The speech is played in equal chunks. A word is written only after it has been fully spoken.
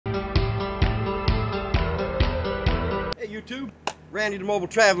YouTube? Randy the Mobile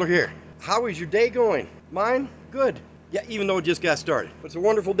Traveler here. How is your day going? Mine? Good. Yeah, even though it just got started. It's a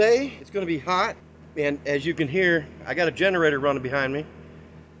wonderful day. It's going to be hot. And as you can hear, I got a generator running behind me.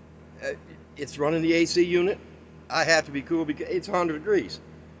 It's running the AC unit. I have to be cool because it's 100 degrees.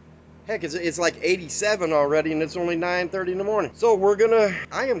 Heck, it's like 87 already and it's only 9:30 in the morning. So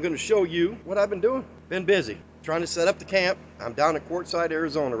I am gonna show you what I've been doing. Been busy, trying to set up the camp. I'm down at Quartzsite,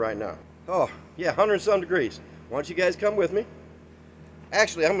 Arizona right now. Oh, yeah, 100 and some degrees. Why don't you guys come with me?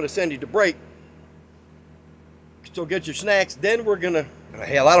 Actually, I'm gonna send you to break. So get your snacks, then we're gonna,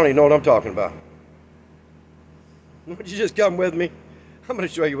 hell, I don't even know what I'm talking about. Why don't you just come with me? I'm gonna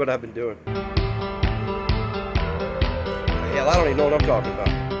show you what I've been doing. Hell, I don't even know what I'm talking about.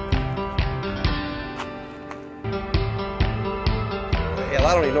 Hell,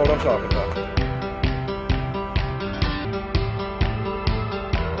 I don't even know what I'm talking about.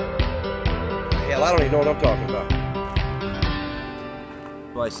 Hell, I don't even know what I'm talking about.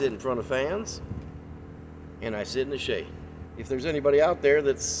 So I sit in front of fans, and I sit in the shade. If there's anybody out there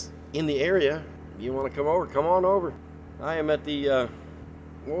that's in the area, you want to come over, come on over. I am at the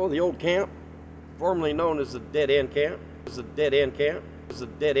old camp, formerly known as the Dead End Camp. It's a dead end camp. It's a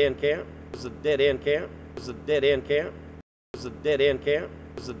dead end camp. It's a dead end camp. It's a dead end camp. It's a dead end camp.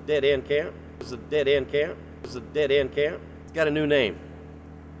 It's a dead end camp. It's a dead end camp. It's a dead end camp. It's got a new name.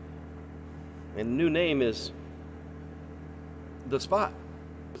 And the new name is The Spot.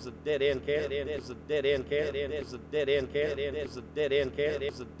 It's a dead end camp. It's a dead end camp. It's a dead end camp. It's a dead end camp.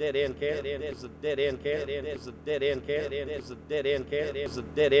 It's a dead end camp. It's a dead end camp. It's a dead end camp. It's a dead end camp. It's a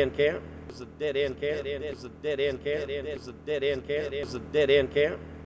dead end camp. It's a dead end camp. It's a dead end camp. It's a dead end camp. It's a dead end camp.